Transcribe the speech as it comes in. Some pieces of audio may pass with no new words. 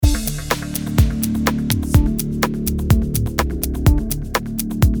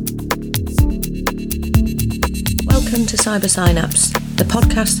Cyber Synapse, the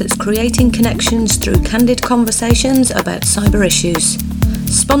podcast that's creating connections through candid conversations about cyber issues.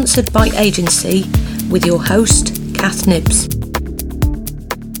 Sponsored by Agency, with your host, Kath Nibbs.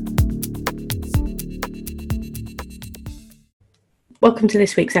 Welcome to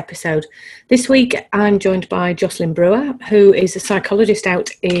this week's episode. This week I'm joined by Jocelyn Brewer, who is a psychologist out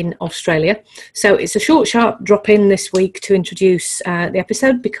in Australia. So it's a short, sharp drop in this week to introduce the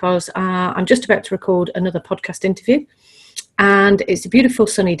episode because I'm just about to record another podcast interview. And it's a beautiful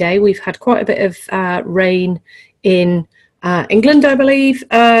sunny day. We've had quite a bit of rain in England, I believe,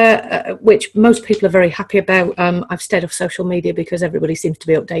 which most people are very happy about. I've stayed off social media because everybody seems to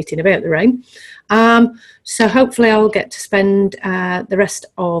be updating about the rain. So hopefully I'll get to spend the rest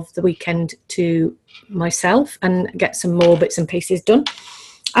of the weekend to myself and get some more bits and pieces done.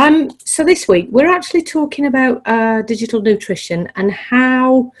 So this week we're actually talking about digital nutrition and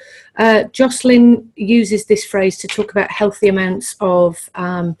how Jocelyn uses this phrase to talk about healthy amounts of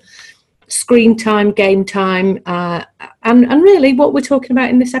screen time, game time, and really what we're talking about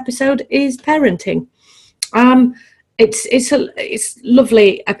in this episode is parenting. It's a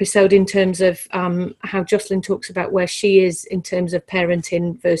lovely episode in terms of how Jocelyn talks about where she is in terms of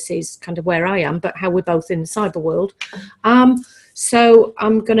parenting versus kind of where I am, but how we're both in the cyber world. So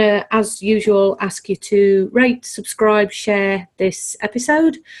I'm going to, as usual, ask you to rate, subscribe, share this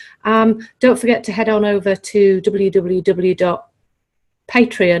episode. Don't forget to head on over to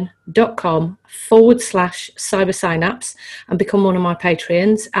www.patreon.com/cybersynapse and become one of my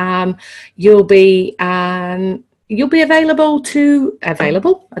Patreons. You'll be available.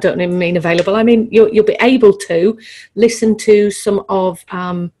 I don't even mean available. I mean you'll be able to listen to some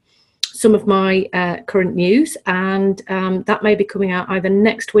of my current news, and that may be coming out either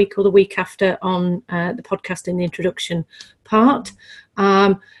next week or the week after on the podcast in the introduction part.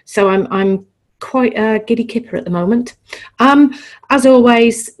 So I'm quite a giddy kipper at the moment. As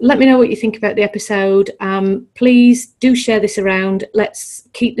always, let me know what you think about the episode. Please do share this around. Let's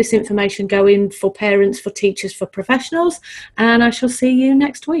keep this information going for parents, for teachers, for professionals, and I shall see you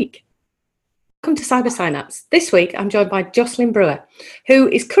next week. Welcome to Cyber Synapse. This week I'm joined by Jocelyn Brewer, who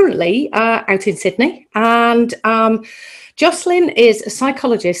is currently out in Sydney, and Jocelyn is a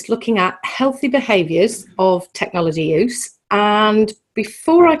psychologist looking at healthy behaviours of technology use. And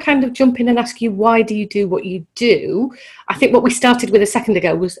before I kind of jump in and ask you why do you do what you do, I think what we started with a second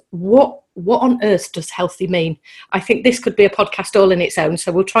ago was what on earth does healthy mean? I think this could be a podcast all in its own,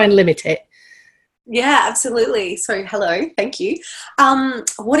 so we'll try and limit it. Yeah, absolutely. So hello, thank you.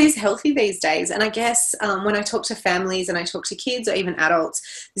 What is healthy these days? And I guess when I talk to families and I talk to kids or even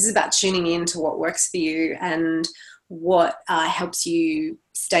adults, this is about tuning in to what works for you and what helps you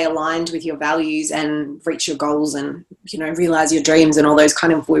stay aligned with your values and reach your goals and, realize your dreams and all those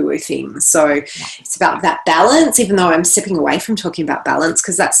kind of woo-woo things. So it's about that balance, even though I'm stepping away from talking about balance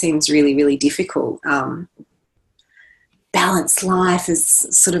because that seems really, really difficult. Balanced life is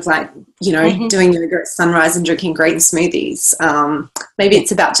sort of like, doing yoga at sunrise and drinking green smoothies. Maybe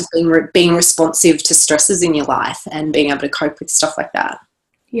it's about just being responsive to stresses in your life and being able to cope with stuff like that.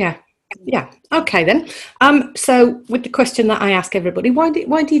 Yeah. Okay then. So with the question that I ask everybody, why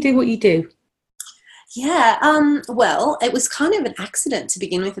do you do what you do? Yeah, well, it was kind of an accident to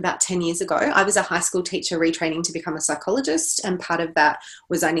begin with about 10 years ago. I was a high school teacher retraining to become a psychologist, and part of that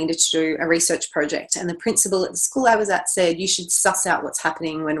was I needed to do a research project. And the principal at the school I was at said, you should suss out what's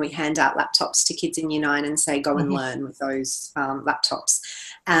happening when we hand out laptops to kids in Year 9 and say, go and learn with those laptops.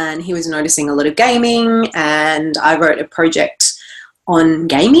 And he was noticing a lot of gaming, and I wrote a project on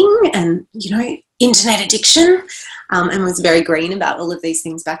gaming and, internet addiction, and was very green about all of these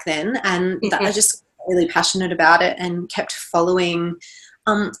things back then. And I just really passionate about it and kept following.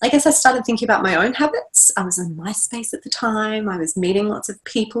 I guess I started thinking about my own habits. I was on MySpace at the time. I was meeting lots of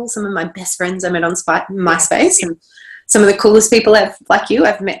people. Some of my best friends I met on MySpace, and some of the coolest people I've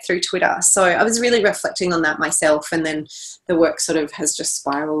met through Twitter. So I was really reflecting on that myself, and then the work sort of has just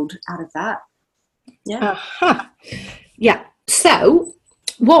spiraled out of that. Yeah. Yeah. So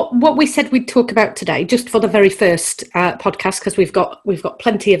what we said we'd talk about today, just for the very first podcast, because we've got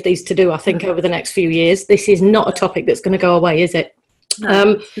plenty of these to do, I think, over the next few years. This is not a topic that's going to go away, is it?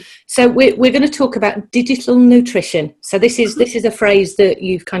 No. So we're going to talk about digital nutrition. So this is a phrase that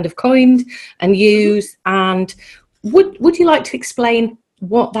you've kind of coined and use. And would you like to explain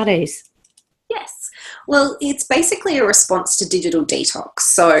what that is? Yes. Well, it's basically a response to digital detox.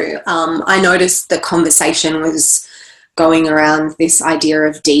 So I noticed the conversation was going around this idea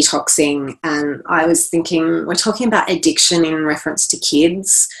of detoxing, and I was thinking, we're talking about addiction in reference to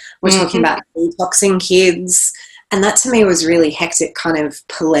kids. We're talking about detoxing kids. And that to me was really hectic kind of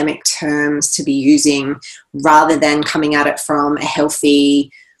polemic terms to be using rather than coming at it from a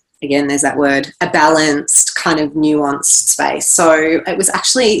healthy, again, there's that word, a balanced kind of nuanced space. So it was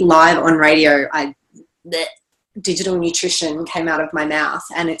actually live on radio. Digital nutrition came out of my mouth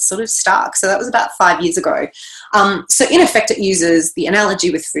and it sort of stuck. So that was about 5 years ago. So in effect, it uses the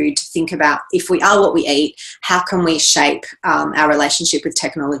analogy with food to think about if we are what we eat, how can we shape our relationship with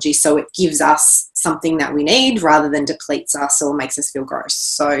technology so it gives us something that we need rather than depletes us or makes us feel gross.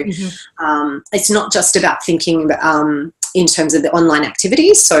 So it's not just about thinking in terms of the online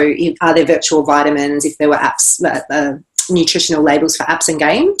activities. So are there virtual vitamins? If there were apps, nutritional labels for apps and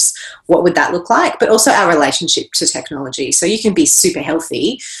games, what would that look like? But also our relationship to technology. So you can be super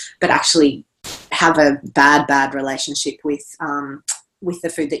healthy, but actually have a bad relationship with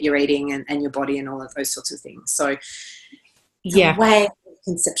the food that you're eating and your body and all of those sorts of things. So the way of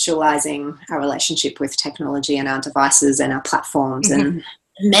conceptualizing our relationship with technology and our devices and our platforms and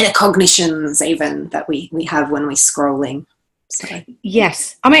metacognitions even that we have when we're scrolling. So.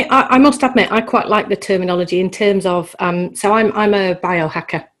 Yes, I mean, I must admit, I quite like the terminology in terms of. So I'm a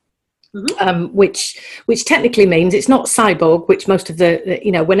biohacker, which technically means it's not cyborg. Which most of the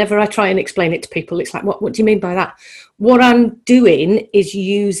whenever I try and explain it to people, it's like, what do you mean by that? What I'm doing is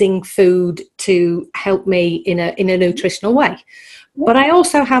using food to help me in a nutritional way, but I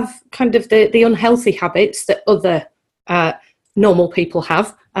also have kind of the unhealthy habits that other normal people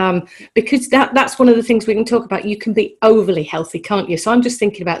have. Because that's one of the things we can talk about. You can be overly healthy, can't you? So I'm just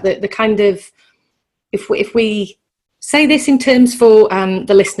thinking about the kind of, if we say this in terms for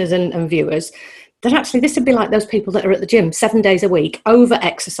the listeners and viewers, that actually this would be like those people that are at the gym 7 days a week, over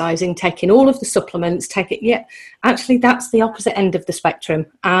exercising, taking all of the supplements, actually that's the opposite end of the spectrum.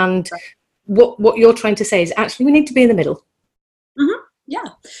 And what you're trying to say is actually we need to be in the middle. Yeah.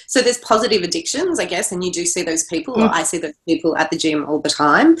 So there's positive addictions, I guess, and you do see those people, or I see those people at the gym all the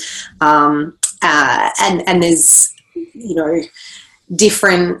time. And there's,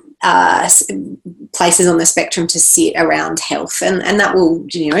 different places on the spectrum to sit around health. And that will,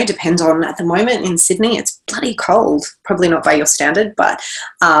 depend on, at the moment in Sydney, it's bloody cold, probably not by your standard, but,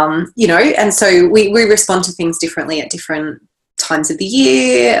 and so we respond to things differently at different times of the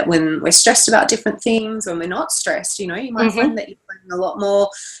year, when we're stressed about different things, when we're not stressed. You might find that you're playing a lot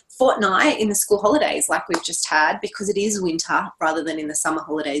more Fortnite in the school holidays like we've just had, because it is winter, rather than in the summer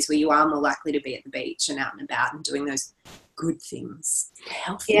holidays where you are more likely to be at the beach and out and about and doing those good things,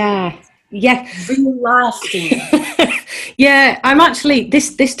 healthy things, real life things. I'm actually,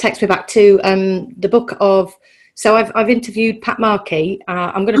 this takes me back to the book of, so I've interviewed Pat Markey.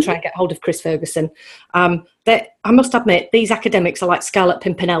 I'm going to try and get hold of Chris Ferguson. That I must admit, these academics are like Scarlet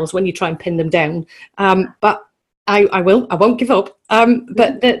Pimpernels when you try and pin them down. But I won't give up.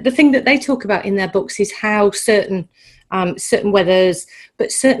 But the thing that they talk about in their books is how certain weathers,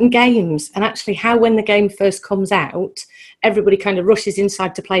 but certain games, and actually how when the game first comes out, everybody kind of rushes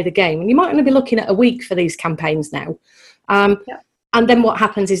inside to play the game. And you might only be looking at a week for these campaigns now. And then what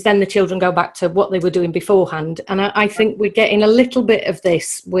happens is then the children go back to what they were doing beforehand. And I think we're getting a little bit of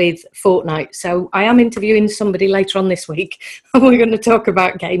this with Fortnite. So I am interviewing somebody later on this week. And we're going to talk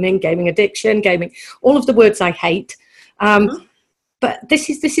about gaming addiction, all of the words I hate. But this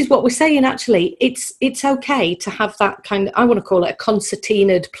is what we're saying, actually. It's okay to have that kind of, I want to call it a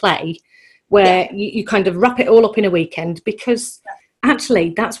concertinaed play, where you kind of wrap it all up in a weekend, because actually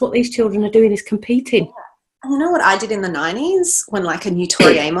that's what these children are doing, is competing. And you know what I did in the 90s when like a new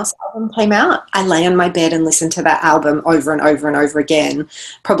Tori Amos album came out? I lay on my bed and listened to that album over and over and over again,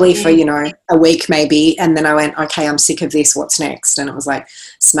 probably for, a week maybe. And then I went, okay, I'm sick of this. What's next? And it was like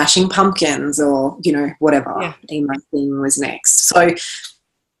Smashing Pumpkins or, whatever emo thing was next. So,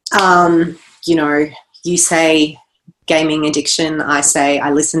 you say gaming addiction, I say I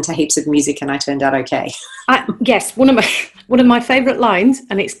listened to heaps of music and I turned out okay. Yes, one of my favourite lines,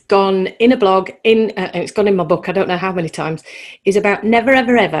 and it's gone in a blog, it's gone in my book, I don't know how many times, is about never,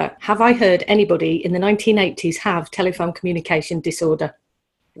 ever, ever have I heard anybody in the 1980s have telephone communication disorder.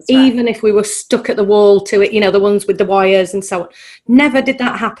 Right. Even if we were stuck at the wall to it, the ones with the wires and so on. Never did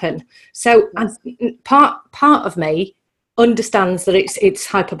that happen. So part of me understands that it's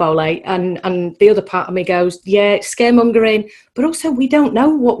hyperbole, and the other part of me goes, it's scaremongering, but also we don't know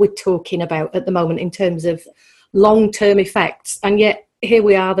what we're talking about at the moment in terms of long-term effects, and yet here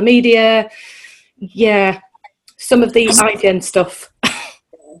we are, the media, some of the IGN stuff.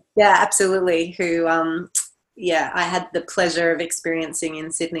 Absolutely. Who I had the pleasure of experiencing in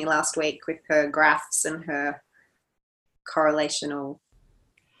Sydney last week with her graphs and her correlational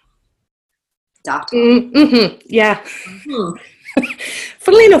data.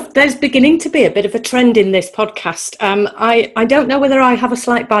 Funnily enough, there's beginning to be a bit of a trend in this podcast. I don't know whether I have a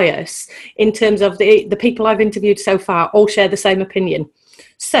slight bias in terms of the people I've interviewed so far all share the same opinion.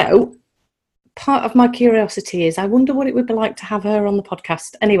 So part of my curiosity is I wonder what it would be like to have her on the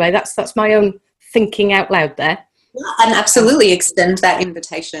podcast. Anyway, that's my own thinking out loud there. Yeah, and absolutely extend that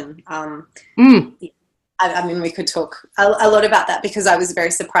invitation. I mean, we could talk a lot about that, because I was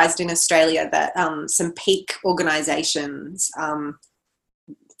very surprised in Australia that some peak organisations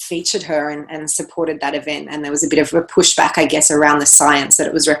featured her and supported that event, and there was a bit of a pushback, I guess, around the science that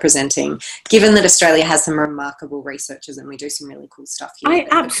it was representing, given that Australia has some remarkable researchers and we do some really cool stuff here.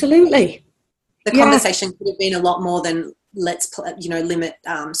 Absolutely. The conversation could have been a lot more than let's limit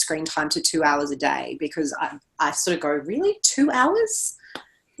screen time to 2 hours a day, because I sort of go, really, 2 hours?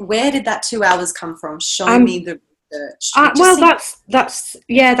 Where did that 2 hours come from? Show me the research. Well, that's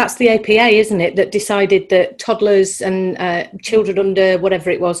the APA, isn't it, that decided that toddlers and children under whatever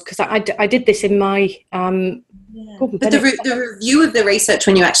it was, because I did this in my but the review of the research,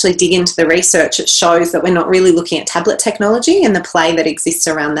 when you actually dig into the research, it shows that we're not really looking at tablet technology and the play that exists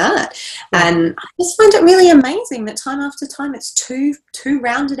around that. And I just find it really amazing that time after time it's two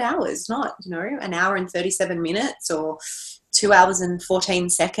rounded hours, not an hour and 37 minutes or 2 hours and 14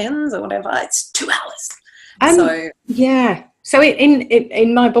 seconds or whatever. It's 2 hours. So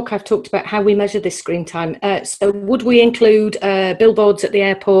in my book, I've talked about how we measure this screen time. So would we include billboards at the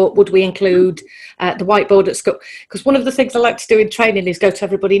airport? Would we include the whiteboard at school? Because one of the things I like to do in training is go to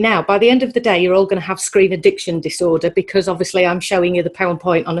everybody now. By the end of the day, you're all going to have screen addiction disorder, because obviously I'm showing you the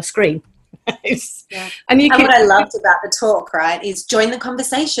PowerPoint on a screen. And what I loved about the talk, right, is join the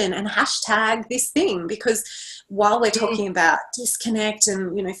conversation and hashtag this thing, because while we're talking about disconnect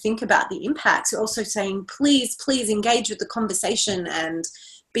and, think about the impacts, we're also saying, please engage with the conversation and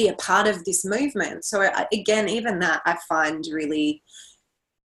be a part of this movement. So again, even that I find really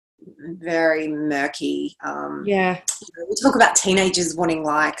very murky. We talk about teenagers wanting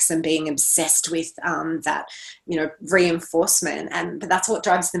likes and being obsessed with that, reinforcement, but that's what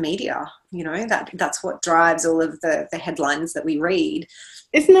drives the media. That's what drives all of the headlines that we read,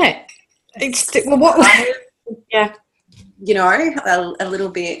 isn't it? It's a little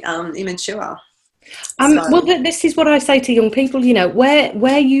bit immature. Well, this is what I say to young people,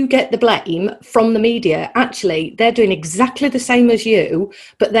 where you get the blame from the media, actually, they're doing exactly the same as you,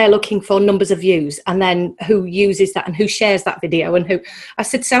 but they're looking for numbers of views and then who uses that and who shares that video and who. I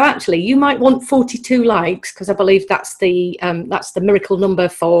said, so actually, you might want 42 likes, because I believe that's the miracle number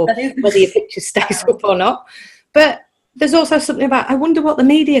for whether your picture stays up or not. But there's also something about, I wonder what the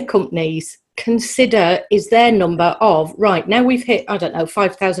media companies consider is their number of, right, now we've hit,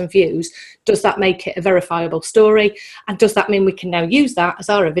 5,000 views. Does that make it a verifiable story? And does that mean we can now use that as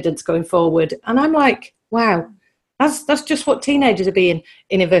our evidence going forward? And I'm like, wow, that's just what teenagers are being,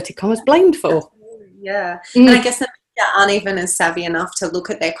 in inverted commas, blamed for. Yeah. And I guess the media aren't even as savvy enough to look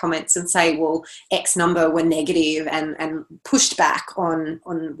at their comments and say, well, X number were negative and pushed back on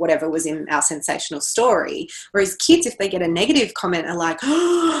whatever was in our sensational story. Whereas kids, if they get a negative comment, are like,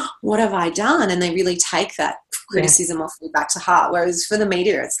 oh, what have I done? And they really take that criticism or feedback to heart. Whereas for the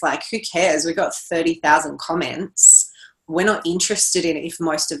media, it's like, who cares? We've got 30,000 comments. We're not interested in it if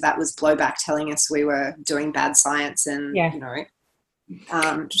most of that was blowback telling us we were doing bad science and,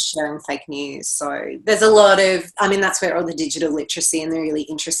 sharing fake news. So there's a lot of, that's where all the digital literacy and the really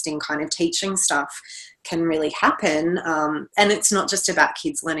interesting kind of teaching stuff can really happen. And it's not just about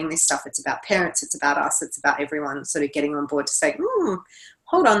kids learning this stuff. It's about parents. It's about us. It's about everyone sort of getting on board to say,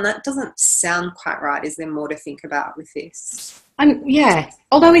 hold on, that doesn't sound quite right. Is there more to think about with this? And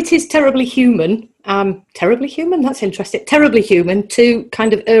although it is terribly human, that's interesting, terribly human to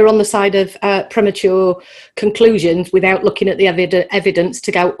kind of err on the side of premature conclusions without looking at the evidence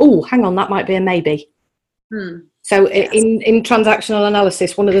to go, oh, hang on, that might be a maybe. So in transactional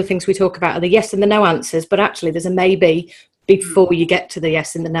analysis, one of the things we talk about are the yes and the no answers, but actually there's a maybe before you get to the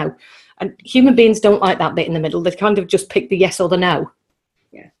yes and the no. And human beings don't like that bit in the middle. They kind of just pick the yes or the no.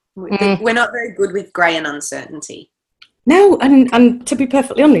 Yeah. We're not very good with grey and uncertainty. No, and to be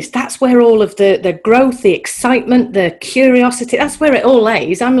perfectly honest, that's where all of the growth, the excitement, the curiosity, that's where it all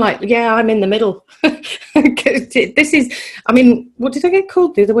lays. I'm like, I'm in the middle. This is, what did I get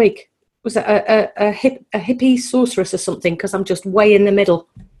called the other week? Was it a hippie sorceress or something? Because I'm just way in the middle.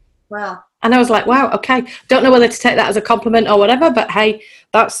 Wow. And I was like, wow, okay. Don't know whether to take that as a compliment or whatever, but hey,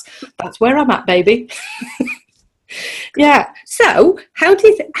 that's where I'm at, baby. Yeah. So how do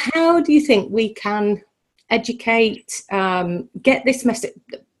you think we can educate, get this message,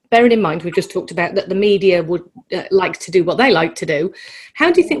 bearing in mind we've just talked about that the media would like to do what they like to do.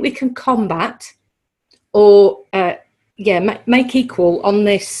 How do you think we can combat or make equal on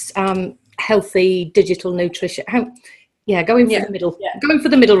this healthy digital nutrition. Going for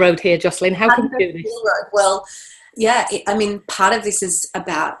the middle road here, Jocelyn. How can we do this? Well, yeah, I mean, part of this is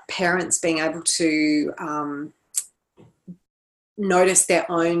about parents being able to notice their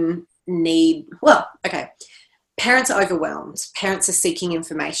own need. Well, okay. Parents are overwhelmed. Parents are seeking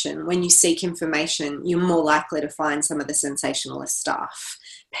information. When you seek information, you're more likely to find some of the sensationalist stuff.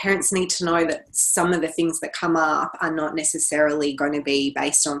 Parents need to know that some of the things that come up are not necessarily going to be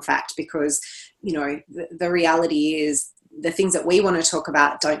based on fact, because, you know, the reality is the things that we want to talk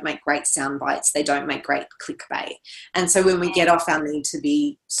about don't make great sound bites. They don't make great clickbait. And so when we get off our need to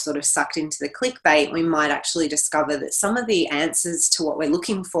be sort of sucked into the clickbait, we might actually discover that some of the answers to what we're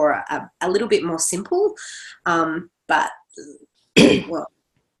looking for are a little bit more simple, but well,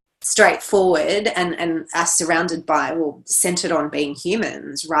 straightforward, and are surrounded by, well, centered on being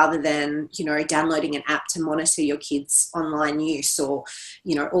humans, rather than, you know, downloading an app to monitor your kids' online use, or,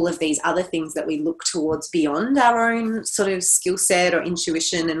 you know, all of these other things that we look towards beyond our own sort of skill set or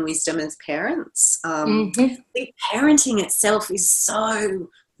intuition and wisdom as parents. I think parenting itself is so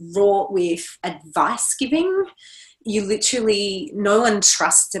wrought with advice giving. You literally, no one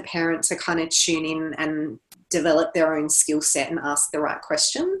trusts a parent to kind of tune in and develop their own skill set and ask the right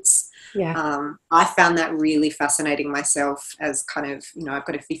questions. I found that really fascinating myself, as kind of, you know, I've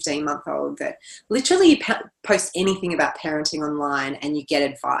got a 15-month-old that literally post anything about parenting online and you get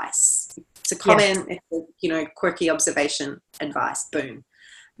advice. It's a comment, it's a, you know, quirky observation, advice, boom.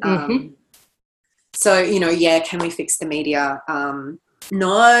 So, you know, can we fix the media?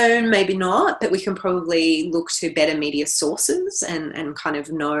 No, maybe not, but we can probably look to better media sources and kind of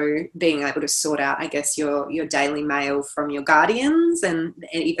being able to sort out, I guess, your Daily Mail from your Guardians, and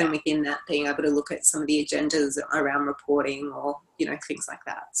even within that, being able to look at some of the agendas around reporting, or, you know, things like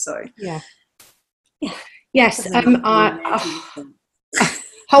that. So, yes, I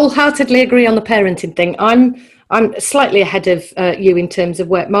wholeheartedly agree on the parenting thing. I'm slightly ahead of you in terms of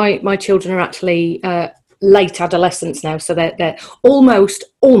where my children are actually late adolescents now, so they're almost,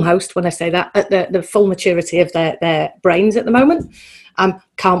 when I say that, at the full maturity of their brains at the moment.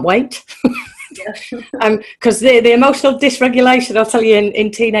 Can't wait, because the emotional dysregulation, I'll tell you,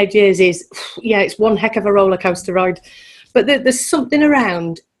 in teenage years is, it's one heck of a roller coaster ride. But there's something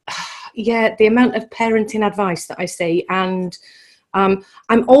around, the amount of parenting advice that I see, and I'm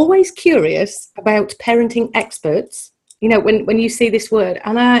always curious about parenting experts. You know, when you see this word,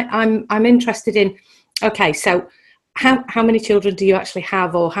 and I'm interested in, okay, so how many children do you actually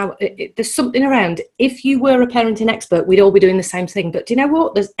have, or there's something around, if you were a parenting expert, we'd all be doing the same thing. But do you know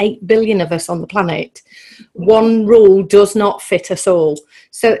what? There's 8 billion of us on the planet. One rule does not fit us all.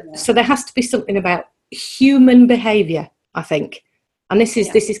 So there has to be something about human behaviour, I think. And this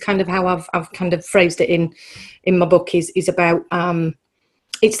is kind of how I've kind of phrased it in my book, is about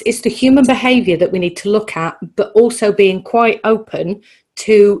it's the human behaviour that we need to look at, but also being quite open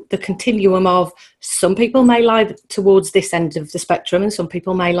to the continuum of, some people may lie towards this end of the spectrum and some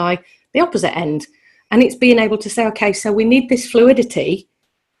people may lie the opposite end. And it's being able to say, okay, so we need this fluidity,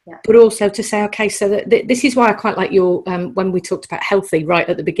 but also to say, okay, so that this is why I quite like your, when we talked about healthy right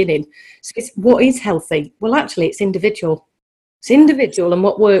at the beginning. So what is healthy? Well, actually, it's individual. It's individual and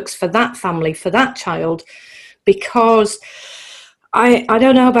what works for that family, for that child, because I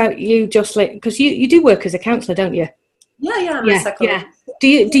don't know about you, Jocelyn, because you do work as a counsellor, don't you? I'm a psychologist. Do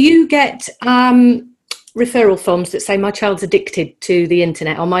you get referral forms that say my child's addicted to the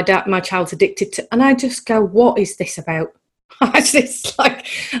internet, or my child's addicted to, and I just go, what is this about? It's like,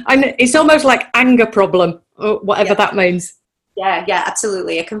 it's almost like anger problem, or whatever that means. Yeah,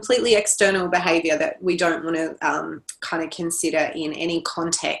 absolutely. A completely external behaviour that we don't want to kind of consider in any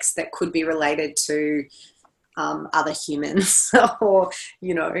context that could be related to other humans or,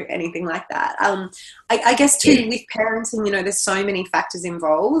 you know, anything like that. I guess too, with parenting, you know, there's so many factors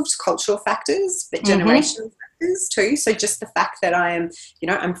involved, cultural factors, but generational factors too. So just the fact that I'm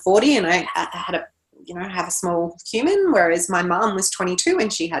 40 and I had have a small human, whereas my mum was 22 when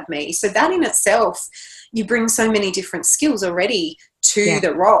she had me. So that in itself, you bring so many different skills already to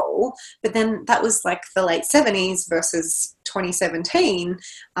the role. But then that was like the late 70s versus 2017.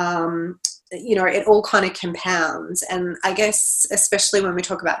 You know, it all kind of compounds. And I guess, especially when we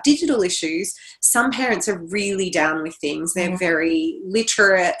talk about digital issues, some parents are really down with things. They're very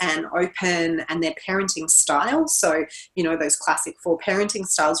literate and open, and their parenting style. So, you know, those classic 4 parenting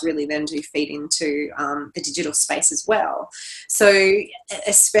styles really then do feed into the digital space as well. So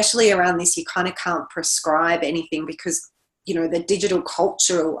especially around this, you kind of can't prescribe anything, because, you know, the digital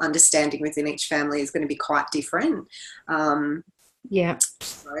cultural understanding within each family is going to be quite different. Yeah.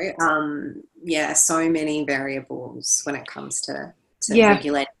 So, yeah, so many variables when it comes to Yeah.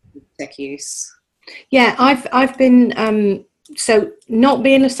 regulating tech use. Yeah, I've been so not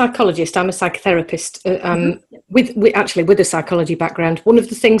being a psychologist, I'm a psychotherapist. With a psychology background. One of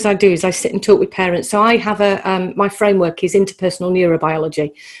the things I do is I sit and talk with parents. So I have my framework is interpersonal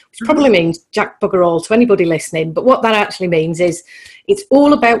neurobiology, which probably means jack bugger all to anybody listening. But what that actually means is it's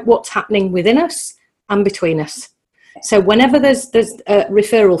all about what's happening within us and between us. So whenever there's a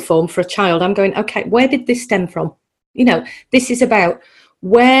referral form for a child, I'm going, okay, where did this stem from? You know, this is about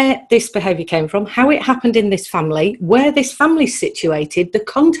where this behaviour came from, how it happened in this family, where this family's situated, the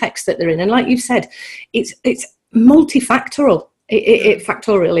context that they're in. And like you said, it's multifactorial,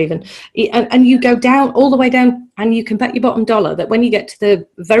 factorial even. And you go down, all the way down, and you can bet your bottom dollar that when you get to the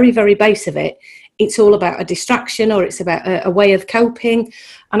very, very base of it, it's all about a distraction or it's about a way of coping.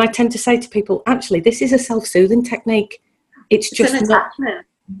 And I tend to say to people, actually, this is a self-soothing technique. It's just an attachment.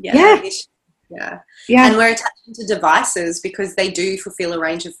 Yeah. Yeah. And we're attaching to devices because they do fulfill a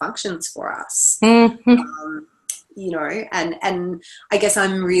range of functions for us. You know, and I guess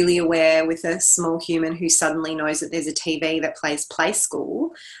I'm really aware with a small human who suddenly knows that there's a TV that plays Play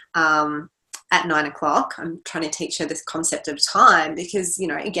School at 9 o'clock. I'm trying to teach her this concept of time because, you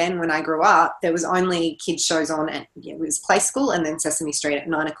know, again, when I grew up, there was only kids shows on and it was Play School and then Sesame Street at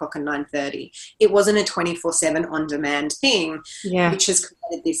 9 o'clock and 9:30. It wasn't a 24/7 on-demand thing, which has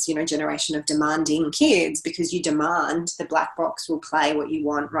created this, you know, generation of demanding kids because you demand the black box will play what you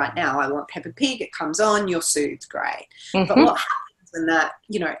want right now. I want Peppa Pig. It comes on, you're soothed, great. But what happens when that,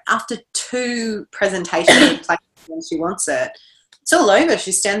 you know, after 2 presentations of Play School when she wants it, it's all over.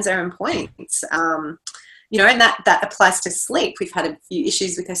 She stands there and points. You know, and that applies to sleep. We've had a few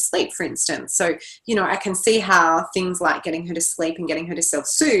issues with her sleep, for instance. So, you know, I can see how things like getting her to sleep and getting her to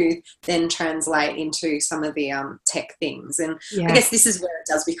self-soothe then translate into some of the tech things. And I guess this is where it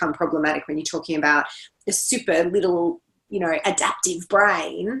does become problematic when you're talking about a super little, you know, adaptive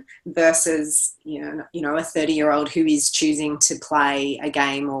brain versus, you know, a 30-year-old who is choosing to play a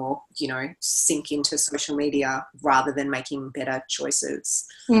game or, you know, sink into social media rather than making better choices.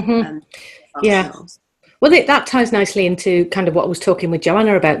 Yeah. Well, that ties nicely into kind of what I was talking with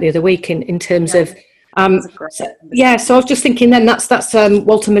Joanna about the other week in terms of, so I was just thinking then that's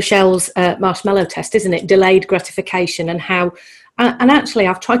Walter Mischel's marshmallow test, isn't it? Delayed gratification and how, and actually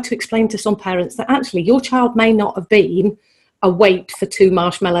I've tried to explain to some parents that actually your child may not have been a wait for 2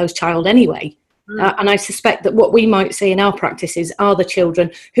 marshmallows child anyway. And I suspect that what we might see in our practices are the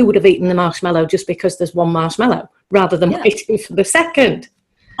children who would have eaten the marshmallow just because there's 1 marshmallow rather than waiting for the second.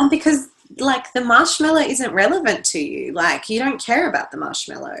 And because, like, the marshmallow isn't relevant to you. Like, you don't care about the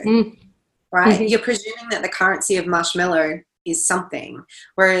marshmallow, right? You're presuming that the currency of marshmallow is something.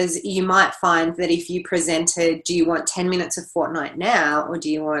 Whereas you might find that if you presented, do you want 10 minutes of Fortnite now or do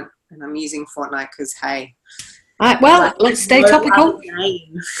you want, and I'm using Fortnite because, hey, let's stay topical.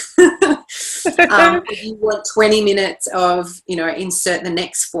 If you want 20 minutes of, you know, insert the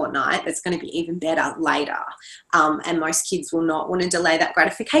next Fortnite, that's going to be even better later. And most kids will not want to delay that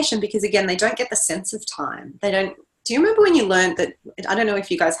gratification because, again, they don't get the sense of time. They don't. Do you remember when you learned that, I don't know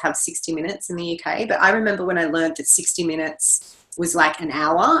if you guys have 60 minutes in the UK, but I remember when I learned that 60 minutes was like an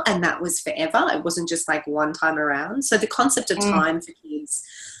hour and that was forever. It wasn't just like one time around. So the concept of time for kids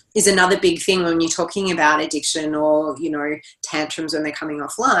is another big thing when you're talking about addiction or, you know, tantrums when they're coming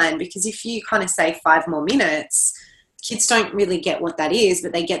offline, because if you kind of say 5 more minutes, kids don't really get what that is,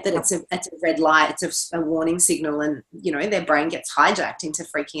 but they get that it's a red light, it's a warning signal, and, you know, their brain gets hijacked into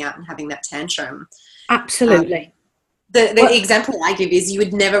freaking out and having that tantrum. Absolutely. The example I give is you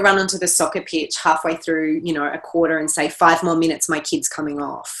would never run onto the soccer pitch halfway through, you know, a quarter and say 5 more minutes, my kid's coming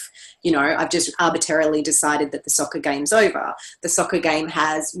off. You know, I've just arbitrarily decided that the soccer game's over. The soccer game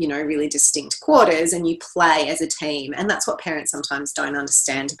has, you know, really distinct quarters and you play as a team. And that's what parents sometimes don't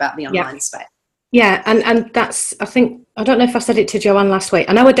understand about the online space. Yeah, and that's, I think, I don't know if I said it to Joanne last week.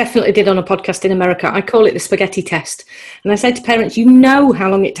 I know I definitely did on a podcast in America. I call it the spaghetti test. And I said to parents, you know how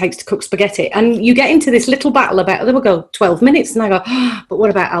long it takes to cook spaghetti. And you get into this little battle about, they will go 12 minutes. And I go, but what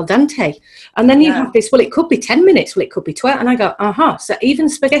about al dente? And then you have this, well, it could be 10 minutes. Well, it could be 12. And I go, so even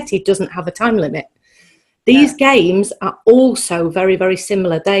spaghetti doesn't have a time limit. These games are also very, very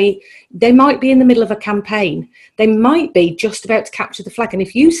similar. They might be in the middle of a campaign. They might be just about to capture the flag. And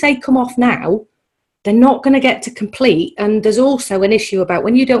if you say, come off now, they're not going to get to complete. And there's also an issue about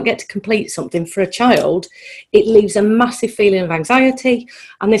when you don't get to complete something for a child, it leaves a massive feeling of anxiety.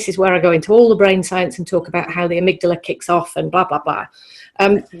 And this is where I go into all the brain science and talk about how the amygdala kicks off and blah, blah, blah.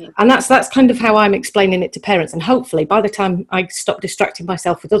 And that's kind of how I'm explaining it to parents. And hopefully by the time I stop distracting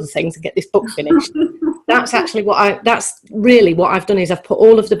myself with other things and get this book finished, that's really what I've done, is I've put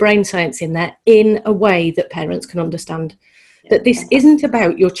all of the brain science in there in a way that parents can understand. That this isn't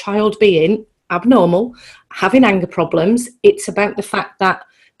about your child being abnormal, having anger problems. It's about the fact that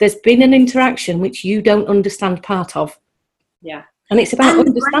there's been an interaction which you don't understand part of. Yeah. And it's about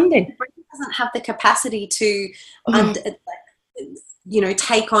understanding. The brain doesn't have the capacity to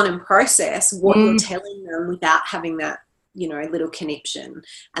take on and process what you're telling them without having that, little conniption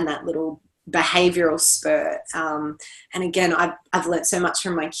and that little behavioral spurt. And again, I've learned so much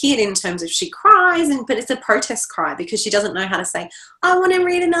from my kid in terms of she cries, but it's a protest cry because she doesn't know how to say, I want to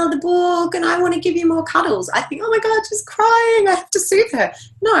read another book and I want to give you more cuddles. I think, oh my God, she's crying, I have to soothe her.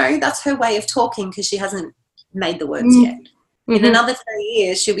 No, that's her way of talking because she hasn't made the words yet. In another 30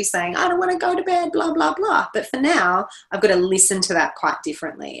 years, she'll be saying, I don't want to go to bed, blah, blah, blah. But for now, I've got to listen to that quite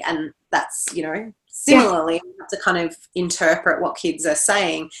differently. And that's, similarly, we have to kind of interpret what kids are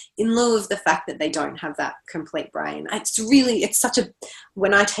saying in lieu of the fact that they don't have that complete brain.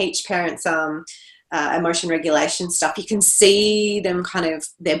 When I teach parents emotion regulation stuff, you can see them kind of,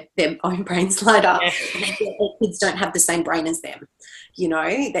 their own brains light up. Yeah. Their kids don't have the same brain as them,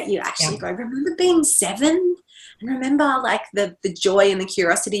 that you actually go, remember being 7? And remember, like, the joy and the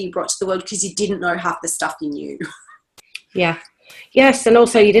curiosity you brought to the world because you didn't know half the stuff you knew. Yeah. Yes, and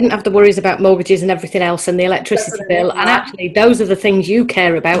also you didn't have the worries about mortgages and everything else and the electricity bill. And actually, those are the things you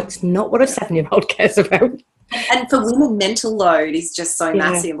care about. It's not what a 7-year-old cares about. And for women, mental load is just so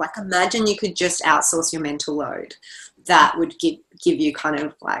massive. Like, imagine you could just outsource your mental load. That would give you kind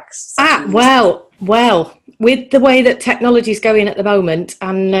of like... Well, with the way that technology is going at the moment,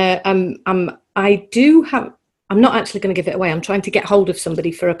 and I'm not actually going to give it away. I'm trying to get hold of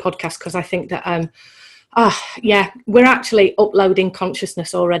somebody for a podcast because I think that, we're actually uploading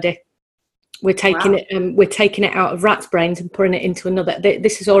consciousness already. We're taking it out of rats' brains and putting it into another.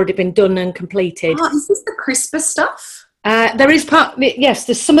 This has already been done and completed. Oh, is this the CRISPR stuff? There is yes,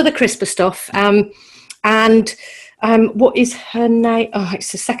 there's some of the CRISPR stuff. What is her name? Oh,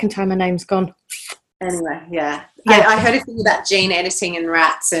 it's the second time her name's gone. Anyway, yeah. I heard a thing about gene editing in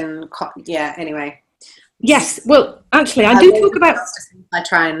rats and, anyway. Yes, well, actually, I do talk about... I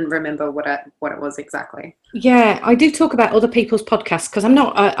try and remember what it was exactly. Yeah, I do talk about other people's podcasts because I'm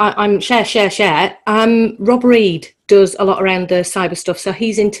not... I'm share. Rob Reed does a lot around the cyber stuff. So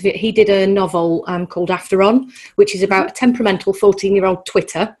he did a novel called After On, which is about a temperamental 14-year-old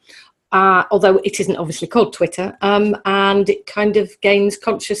Twitter, although it isn't obviously called Twitter, and it kind of gains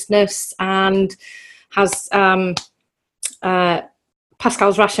consciousness and has...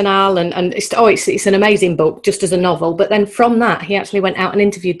 Pascal's rationale and it's an amazing book just as a novel. But then from that, he actually went out and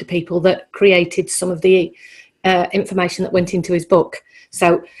interviewed the people that created some of the information that went into his book.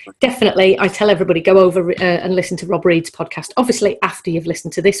 So definitely, I tell everybody go over and listen to Rob Reed's podcast. Obviously, after you've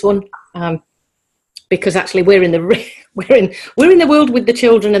listened to this one, because actually we're in the world with the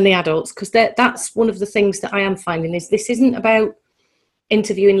children and the adults. Because that's one of the things that I am finding is this isn't about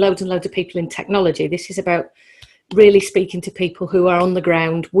interviewing loads and loads of people in technology. This is about really speaking to people who are on the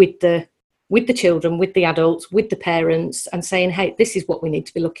ground with the children, with the adults, with the parents, and saying, hey, this is what we need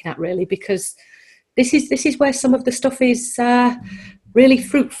to be looking at really, because this is where some of the stuff is really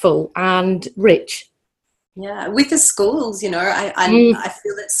fruitful and rich. Yeah, with the schools, I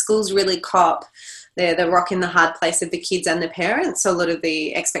feel that schools really cop the rock in the hard place of the kids and the parents. So a lot of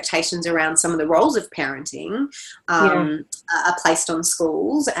the expectations around some of the roles of parenting are placed on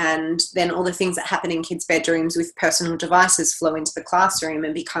schools, and then all the things that happen in kids' bedrooms with personal devices flow into the classroom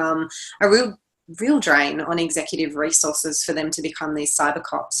and become a real drain on executive resources for them to become these cyber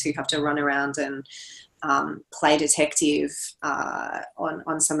cops who have to run around and play detective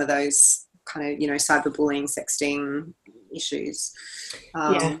on some of those kind of, cyberbullying, sexting issues.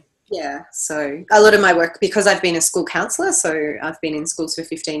 So a lot of my work, because I've been a school counsellor, so I've been in schools for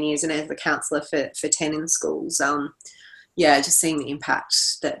 15 years and as a counsellor for 10 in schools, just seeing the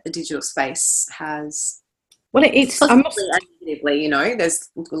impact that the digital space has. Well, it's positively and negatively, there's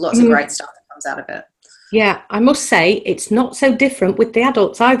lots of great stuff that comes out of it. Yeah, I must say it's not so different with the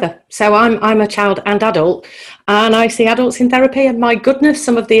adults either. So I'm a child and adult, and I see adults in therapy, and my goodness,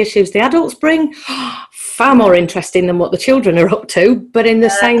 some of the issues the adults bring, far more interesting than what the children are up to, but in the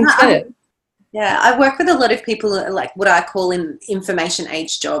same term. Yeah, I work with a lot of people like what I call in information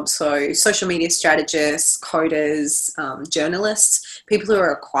age jobs. So social media strategists, coders, journalists, people who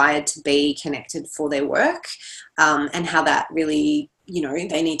are required to be connected for their work, and how that really,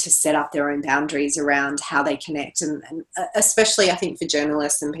 they need to set up their own boundaries around how they connect. And especially I think for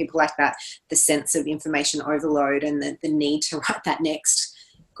journalists and people like that, the sense of information overload and the need to write that next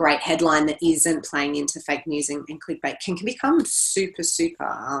great headline that isn't playing into fake news and clickbait can become super, super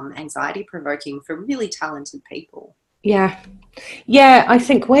anxiety provoking for really talented people. Yeah. I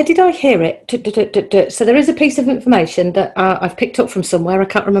think, where did I hear it? So there is a piece of information that I've picked up from somewhere. I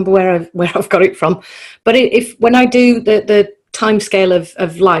can't remember where I've got it from, but if when I do the time scale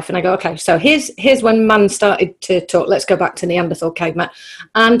of life, and I go, okay, so here's when man started to talk, let's go back to Neanderthal caveman,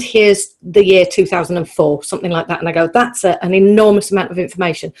 and here's the year 2004, something like that, and I go, that's an enormous amount of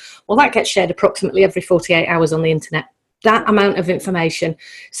information. Well, that gets shared approximately every 48 hours on the internet, that amount of information.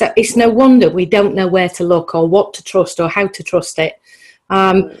 So it's no wonder we don't know where to look or what to trust or how to trust it.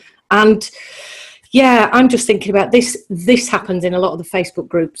 And yeah, I'm just thinking about this. This happens in a lot of the Facebook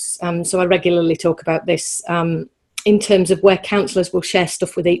groups. So I regularly talk about this in terms of where counsellors will share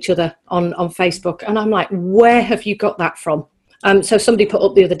stuff with each other on Facebook. And I'm like, where have you got that from? So somebody put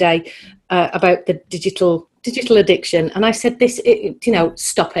up the other day about the digital addiction. And I said,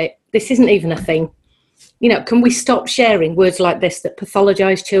 stop it. This isn't even a thing. Can we stop sharing words like this that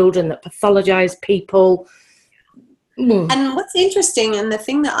pathologise children, that pathologise people? And what's interesting, and the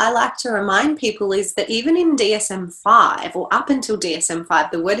thing that I like to remind people, is that even in DSM-5, or up until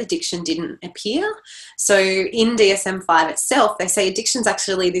DSM-5, the word addiction didn't appear. So in DSM-5 itself, they say addiction's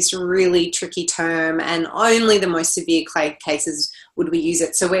actually this really tricky term, and only the most severe cases would we use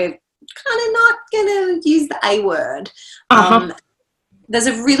it. So we're kind of not going to use the A word. There's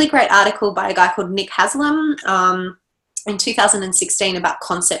a really great article by a guy called Nick Haslam in 2016 about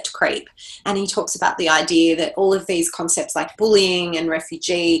concept creep, and he talks about the idea that all of these concepts like bullying and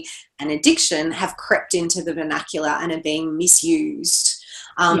refugee and addiction have crept into the vernacular and are being misused.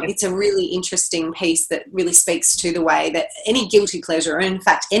 It's a really interesting piece that really speaks to the way that any guilty pleasure, or in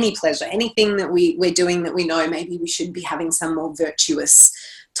fact any pleasure, anything that we're doing that we know maybe we should be having some more virtuous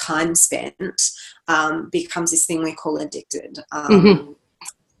time spent, becomes this thing we call addicted.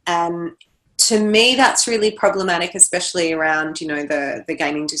 And to me, that's really problematic, especially around, the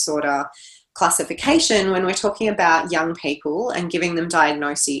gaming disorder classification, when we're talking about young people and giving them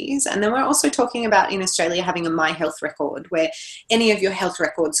diagnoses. And then we're also talking about, in Australia, having a My Health record, where any of your health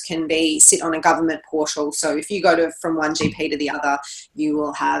records can sit on a government portal. So if you go from one GP to the other, you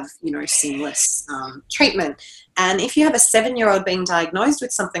will have, seamless treatment. And if you have a 7-year-old being diagnosed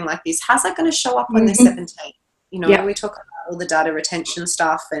with something like this, how's that going to show up when they're 17? We talk about all the data retention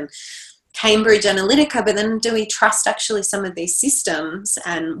stuff and Cambridge Analytica, but then do we trust actually some of these systems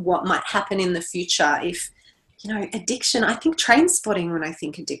and what might happen in the future if, addiction? I think train spotting when I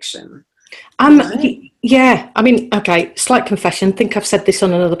think addiction. Yeah, I mean, okay, slight confession. I think I've said this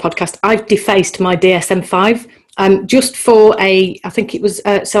on another podcast. I've defaced my DSM-5 just for I think it was,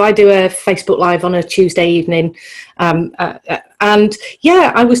 so I do a Facebook Live on a Tuesday evening. And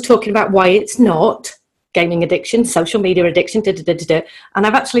yeah, I was talking about why it's not gaming addiction, social media addiction, and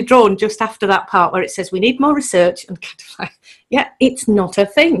I've actually drawn just after that part where it says we need more research, and yeah, it's not a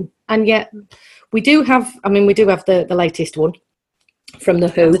thing. And yet we do have the latest one from the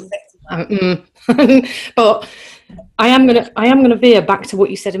WHO. But I am gonna veer back to what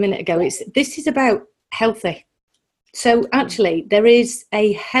you said a minute ago. This is about healthy. So actually there is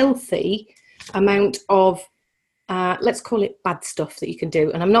a healthy amount of let's call it bad stuff that you can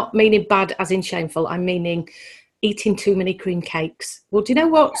do. And I'm not meaning bad as in shameful. I'm meaning eating too many cream cakes. Well, do you know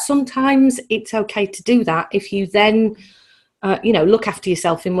what? Sometimes it's okay to do that if you then, look after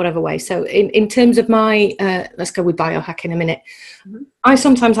yourself in whatever way. So in terms of my, let's go with biohack in a minute. I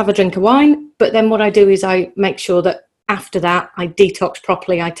sometimes have a drink of wine, but then what I do is I make sure that after that I detox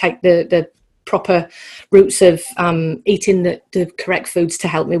properly. I take the proper routes of eating the correct foods to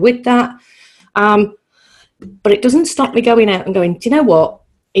help me with that. But it doesn't stop me going out and going, do you know what?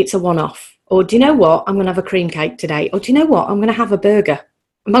 It's a one-off. Or do you know what? I'm going to have a cream cake today. Or do you know what? I'm going to have a burger.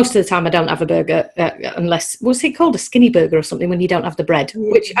 Most of the time I don't have a burger unless, what's it called? A skinny burger or something when you don't have the bread,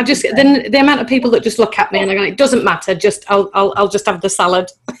 which I just, then the amount of people that just look at me and they're like, it doesn't matter. Just, I'll just have the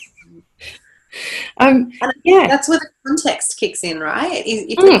salad. Yeah. That's where the context kicks in, right?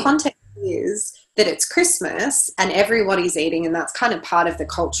 If the context is that it's Christmas and everybody's eating, and that's kind of part of the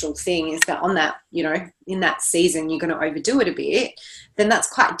cultural thing, is that on that, in that season, you're going to overdo it a bit, then that's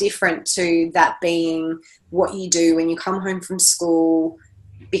quite different to that being what you do when you come home from school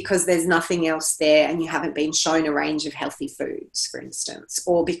because there's nothing else there and you haven't been shown a range of healthy foods, for instance,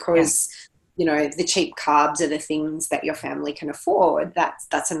 or because you know, the cheap carbs are the things that your family can afford.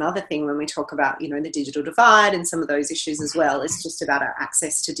 That's another thing when we talk about, you know, the digital divide and some of those issues as well. It's just about our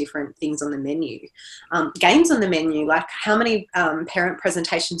access to different things on the menu. Games on the menu, like how many parent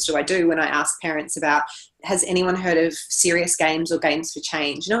presentations do I do when I ask parents about, has anyone heard of Serious Games or Games for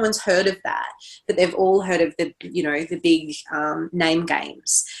Change? No one's heard of that, but they've all heard of the, you know, the big name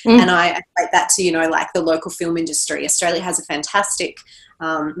games. And I equate that to, you know, like the local film industry. Australia has a fantastic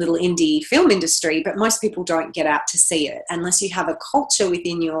little indie film industry, but most people don't get out to see it unless you have a culture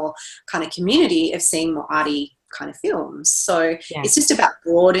within your kind of community of seeing more arty kind of films. So it's just about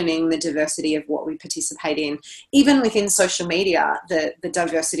broadening the diversity of what we participate in, even within social media, the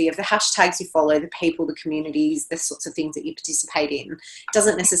diversity of the hashtags you follow, the people, the communities, the sorts of things that you participate in. It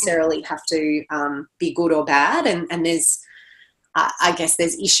doesn't necessarily have to be good or bad. And there's, I guess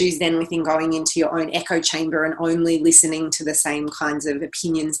there's issues then within going into your own echo chamber and only listening to the same kinds of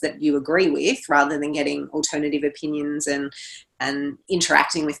opinions that you agree with, rather than getting alternative opinions and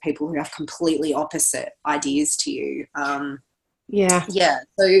interacting with people who have completely opposite ideas to you. So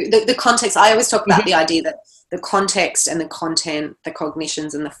the context, I always talk about the idea that the context and the content, the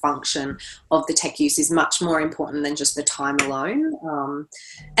cognitions and the function of the tech use is much more important than just the time alone.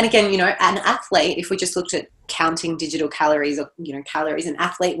 And again, you know, an athlete, if we just looked at counting digital calories or, you know, calories, an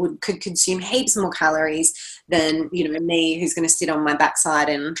athlete could consume heaps more calories than, you know, me, who's going to sit on my backside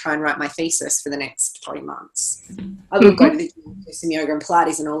and try and write my thesis for the next 3 months. I would go to the gym, do some yoga and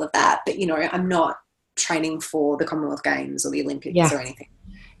Pilates and all of that, but, you know, I'm not training for the Commonwealth Games or the Olympics or anything.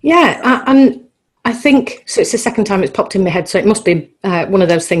 And I think, so it's the second time it's popped in my head, so it must be one of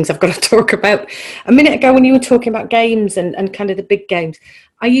those things I've got to talk about. A minute ago when you were talking about games and kind of the big games,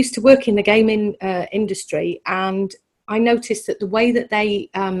 I used to work in the gaming industry, and I noticed that the way that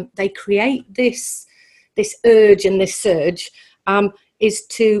they create this urge and this surge is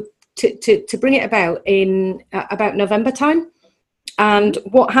to bring it about in about November time. And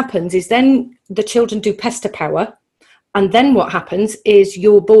what happens is then the children do Pester Power. And then what happens is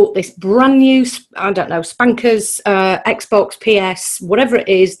you're bought this brand new, I don't know, spankers, Xbox, PS, whatever it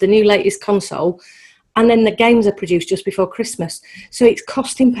is, the new latest console. And then the games are produced just before Christmas. So it's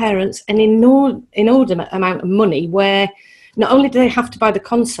costing parents an inordinate amount of money, where not only do they have to buy the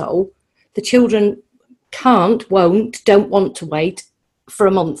console, the children don't want to wait for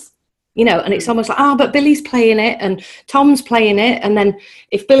a month. You know, and it's almost like, but Billy's playing it and Tom's playing it. And then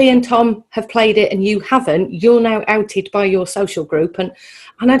if Billy and Tom have played it and you haven't, you're now outed by your social group. And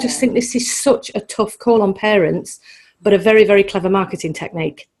I just think this is such a tough call on parents, but a very, very clever marketing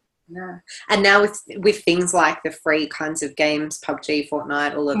technique. Yeah. And now with things like the free kinds of games, PUBG,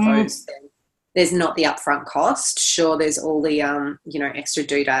 Fortnite, all of those, there's not the upfront cost. Sure, there's all the, you know, extra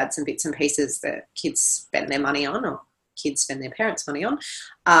doodads and bits and pieces that kids spend their money on, or kids spend their parents' money on,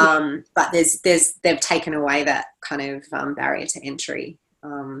 but they've taken away that kind of barrier to entry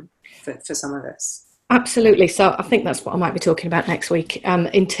for some of us. Absolutely. So I think that's what I might be talking about next week,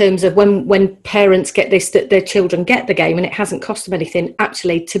 in terms of when parents get this, that their children get the game and it hasn't cost them anything.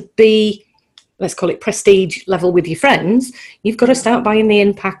 Actually, to be, let's call it prestige level with your friends, you've got to start buying the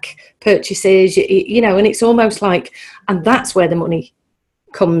in-pack purchases, you know, and it's almost like, and that's where the money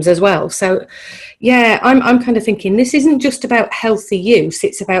comes as well. So I'm kind of thinking this isn't just about healthy use,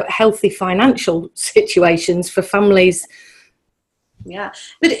 it's about healthy financial situations for families. Yeah,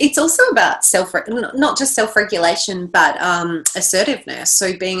 but it's also about not just self-regulation, but assertiveness.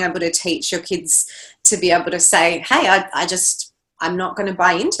 So being able to teach your kids to be able to say, hey, I'm not going to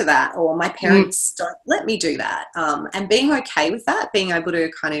buy into that, or my parents don't let me do that, and being okay with that, being able to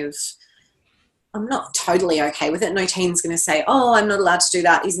kind of, I'm not totally okay with it. No teen's going to say, oh, I'm not allowed to do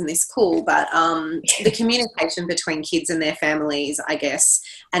that. Isn't this cool? But the communication between kids and their families, I guess,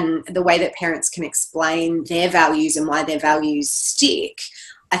 and the way that parents can explain their values and why their values stick,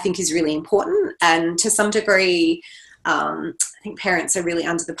 I think is really important. And to some degree, I think parents are really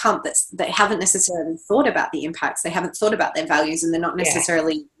under the pump that they haven't necessarily thought about the impacts. They haven't thought about their values, and they're not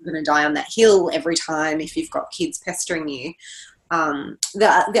necessarily going to die on that hill every time if you've got kids pestering you.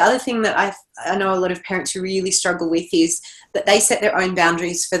 The other thing that I know a lot of parents really struggle with is that they set their own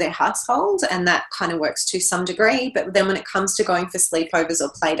boundaries for their household, and that kind of works to some degree. But then when it comes to going for sleepovers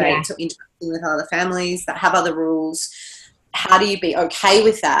or play dates or interacting with other families that have other rules, how do you be okay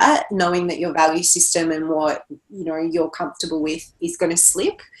with that, knowing that your value system and what, you know, you're comfortable with is going to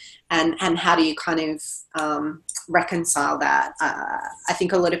slip, and how do you kind of reconcile that? I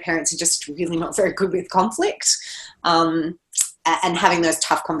think a lot of parents are just really not very good with conflict. And having those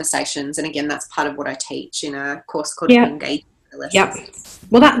tough conversations. And again, that's part of what I teach in a course called Engage. Yeah.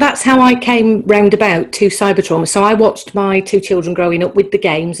 Well, that's how I came roundabout to cyber trauma. So I watched my two children growing up with the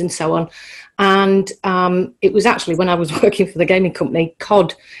games and so on. And it was actually when I was working for the gaming company,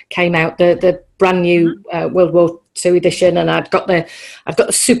 COD came out, the brand new World War II edition, and I'd got the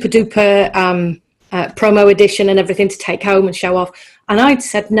super duper promo edition and everything to take home and show off. And I'd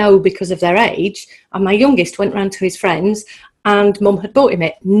said no because of their age. And my youngest went round to his friends, and Mum had bought him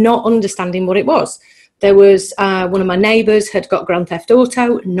it, not understanding what it was. There was one of my neighbours had got Grand Theft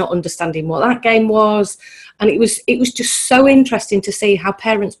Auto, not understanding what that game was. And it was just so interesting to see how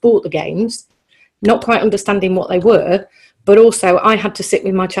parents bought the games, not quite understanding what they were, but also I had to sit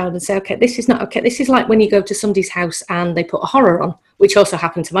with my child and say, okay, this is not okay. This is like when you go to somebody's house and they put a horror on, which also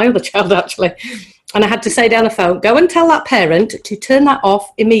happened to my other child, actually. And I had to say down the phone, go and tell that parent to turn that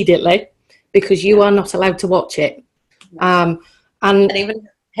off immediately because you are not allowed to watch it. And even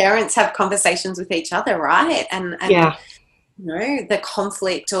parents have conversations with each other, right? And yeah. The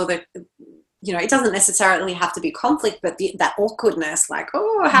conflict or it doesn't necessarily have to be conflict, but that awkwardness, like,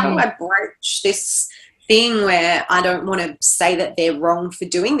 oh, how do I broach this thing where I don't want to say that they're wrong for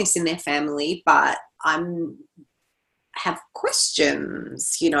doing this in their family, but have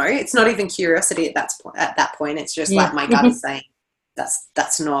questions, It's not even curiosity at that point. It's just like my gut is saying,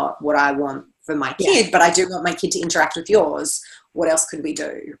 that's not what I want for my kid, but I do want my kid to interact with yours. What else could we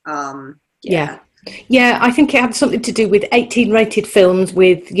do? Yeah, I think it had something to do with 18 rated films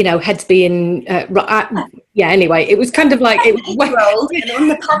with, heads being, anyway, it was kind of like, it was and on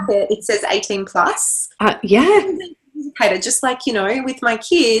the packet it says 18 plus. Just like, with my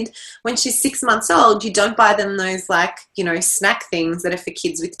kid, when she's 6 months old, you don't buy them those snack things that are for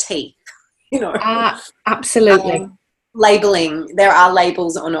kids with teeth, Absolutely. Labeling, there are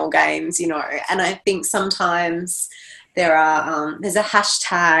labels on all games, and I think sometimes there's a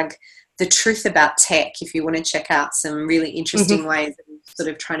hashtag, The Truth About Tech, if you want to check out some really interesting ways of sort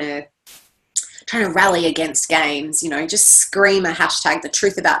of trying to rally against games, just scream a hashtag, The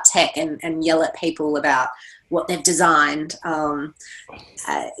Truth About Tech, and yell at people about what they've designed. There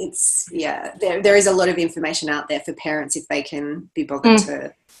is a lot of information out there for parents if they can be bothered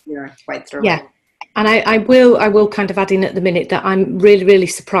to, wade through it. And I will kind of add in at the minute that I'm really, really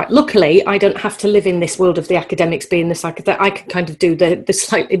surprised. Luckily, I don't have to live in this world of the academics being the psych, that I can kind of do the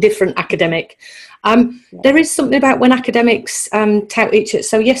slightly different academic. There is something about when academics tout each other.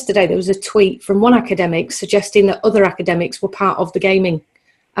 So yesterday there was a tweet from one academic suggesting that other academics were part of the gaming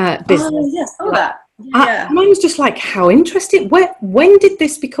business. Oh, yes, I saw that. Yeah. And I was just like, how interesting. When did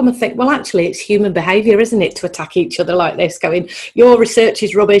this become a thing? Well, actually, it's human behaviour, isn't it, to attack each other like this, going, your research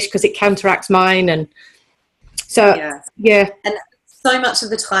is rubbish because it counteracts mine. And so, yeah. And so much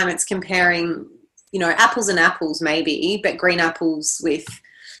of the time it's comparing, apples and apples maybe, but green apples with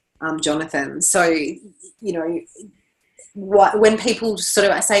Jonathan. So, when people sort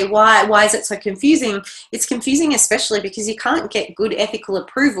of say, why is it so confusing? It's confusing especially because you can't get good ethical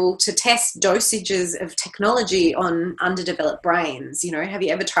approval to test dosages of technology on underdeveloped brains. Have you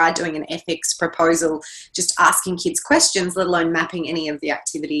ever tried doing an ethics proposal, just asking kids questions, let alone mapping any of the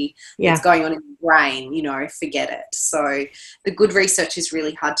activity that's going on in the brain? Forget it. So the good research is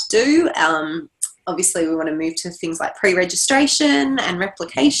really hard to do. Obviously, we want to move to things like pre-registration and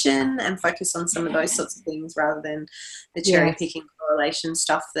replication and focus on some of those sorts of things rather than the cherry-picking correlation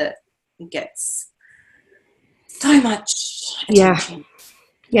stuff that gets so much attention.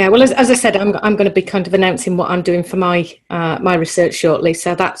 Yeah. Well, as I said, I'm going to be kind of announcing what I'm doing for my my research shortly,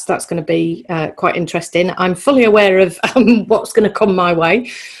 so that's going to be quite interesting. I'm fully aware of what's going to come my way,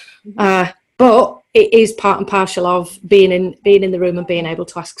 but it is part and parcel of being in the room and being able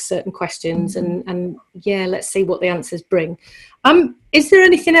to ask certain questions and let's see what the answers bring. Is there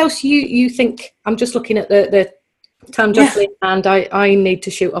anything else you think? I'm just looking at the time, Jocelyn, and I need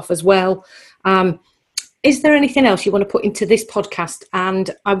to shoot off as well. Is there anything else you want to put into this podcast?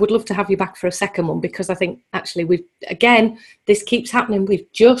 And I would love to have you back for a second one, because I think actually this keeps happening.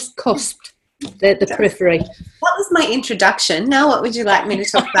 We've just cusped the periphery. That was my introduction. Now what would you like me to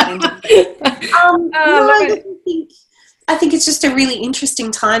talk about? I think it's just a really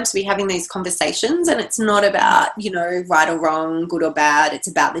interesting time to be having these conversations, and it's not about, right or wrong, good or bad. It's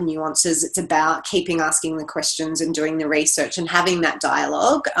about the nuances. It's about keeping asking the questions and doing the research and having that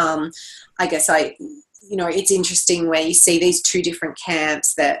dialogue. I guess it's interesting where you see these two different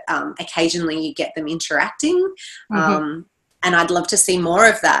camps that occasionally you get them interacting. And I'd love to see more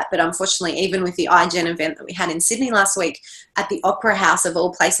of that. But unfortunately, even with the iGen event that we had in Sydney last week, at the Opera House of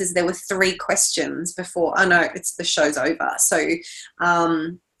all places, there were 3 questions before. Oh, no, the show's over. So,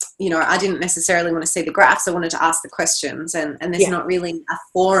 I didn't necessarily want to see the graphs. I wanted to ask the questions. And there's not really a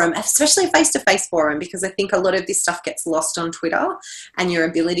forum, especially a face-to-face forum, because I think a lot of this stuff gets lost on Twitter, and your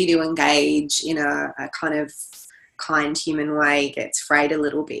ability to engage in a kind of kind human way gets frayed a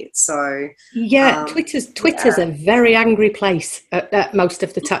little bit. So yeah, Twitter's a very angry place at most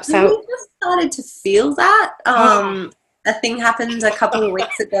of the time. So we just started to feel that. A thing happened a couple of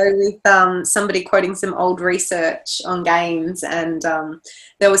weeks ago with somebody quoting some old research on games, and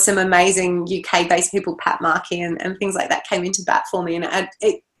there was some amazing UK-based people, Pat Markey and things like that, came into bat for me. And I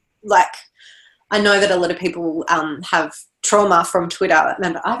know that a lot of people have trauma from Twitter,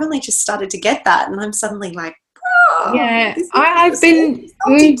 and I've only just started to get that, and I'm suddenly like, oh, yeah, I've been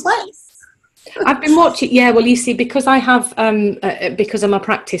watching. Yeah, well, you see, because I have because of my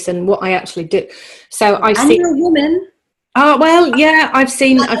practice and what I actually do, so I see. And you're a woman. Oh well, yeah, I've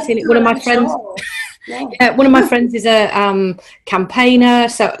seen it. One of my friends, one of my friends is a campaigner,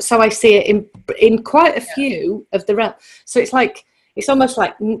 so I see it in quite a few of the. So it's almost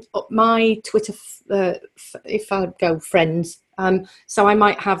like my Twitter. If I go friends, so I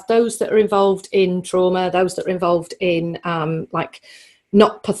might have those that are involved in trauma, those that are involved in like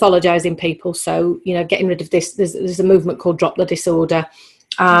not pathologizing people. So getting rid of this. There's a movement called Drop the Disorder.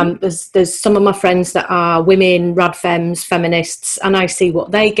 There's some of my friends that are women, rad femmes, feminists, and I see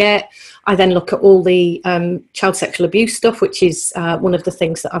what they get. I then look at all the child sexual abuse stuff, which is one of the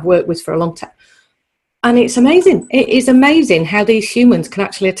things that I've worked with for a long time. And it's amazing. It is amazing how these humans can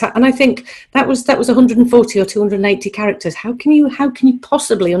actually attack. And I think that was 140 or 280 characters. How can you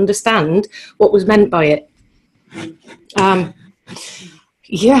possibly understand what was meant by it?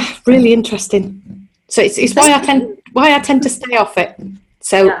 Yeah, really interesting. So it's why I tend to stay off it.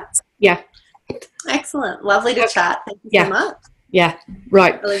 So yeah. Excellent. Lovely to chat. Thank you so much. Yeah,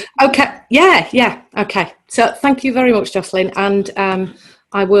 right. Okay. Yeah. Okay. So thank you very much, Jocelyn. And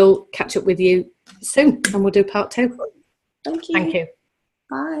I will catch up with you soon and we'll do part 2. Thank you. Thank you.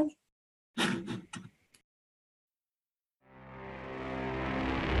 Bye.